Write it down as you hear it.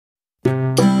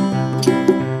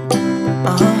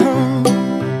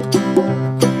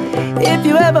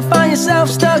ever find yourself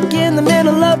stuck in the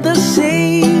middle of the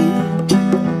sea,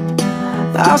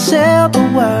 I'll sail the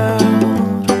world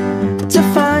to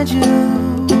find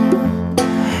you.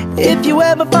 If you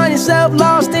ever find yourself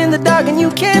lost in the dark and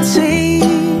you can't see,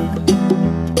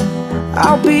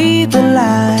 I'll be the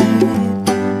light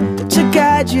to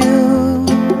guide you.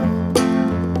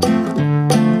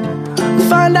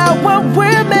 Find out what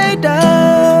we're made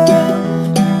of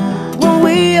when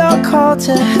we are called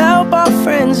to help our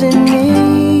friends in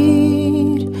need.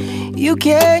 You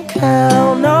can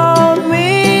count on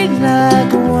me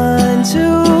like 1,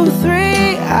 2,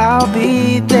 3, I'll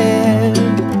be there.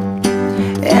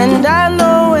 And I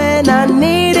know when I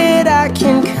need it, I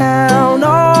can count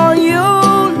on you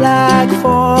like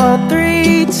 4,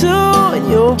 3, 2, and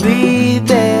you'll be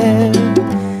there.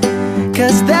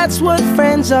 'Cause that's what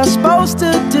friends are supposed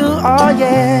to do, oh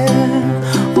yeah.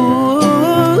 Ooh,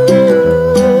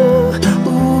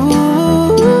 ooh,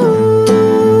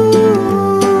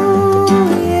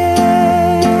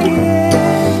 yeah,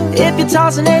 yeah. If you're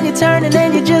tossing and you're turning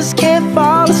and you just can't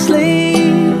fall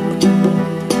asleep,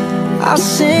 I'll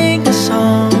sing a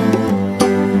song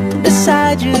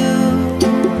beside you.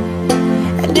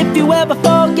 And if you ever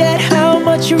forget how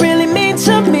much you really mean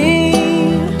to me,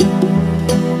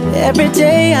 every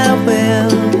day I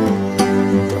will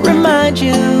remind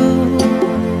you.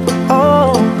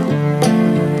 Oh,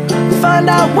 find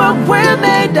out what we're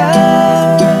made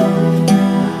of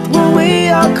when we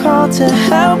are called to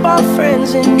help our friends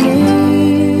in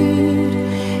need.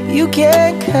 You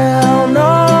can count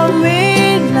on me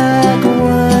like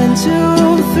 1,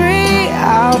 2, 3,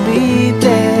 I'll be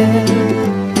there.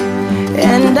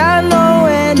 And I know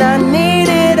when I need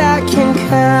it, I can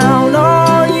count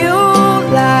on you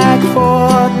like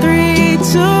 4, 3,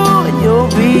 2, and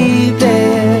you'll be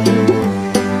there.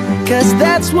 'Cause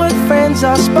that's what friends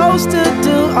are supposed to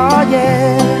do, oh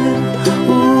yeah.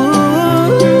 Ooh,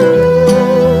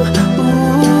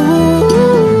 ooh,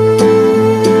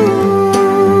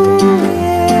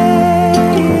 yeah,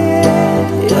 yeah.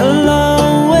 You'll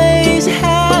always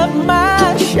have my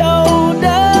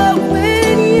shoulder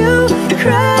when you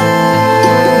cry.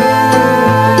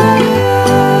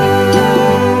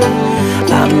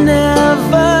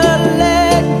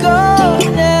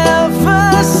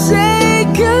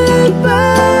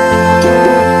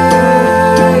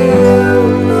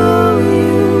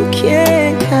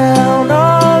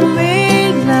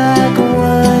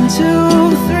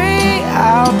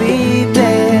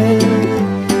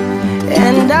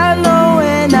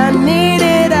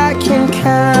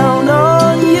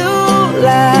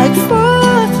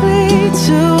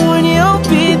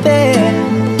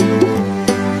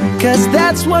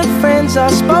 That's what friends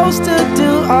are supposed to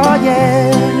do, oh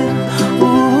yeah.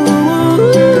 Ooh,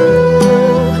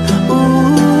 ooh.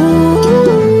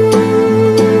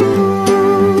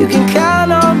 You can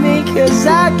count on me 'cause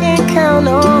I can count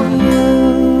on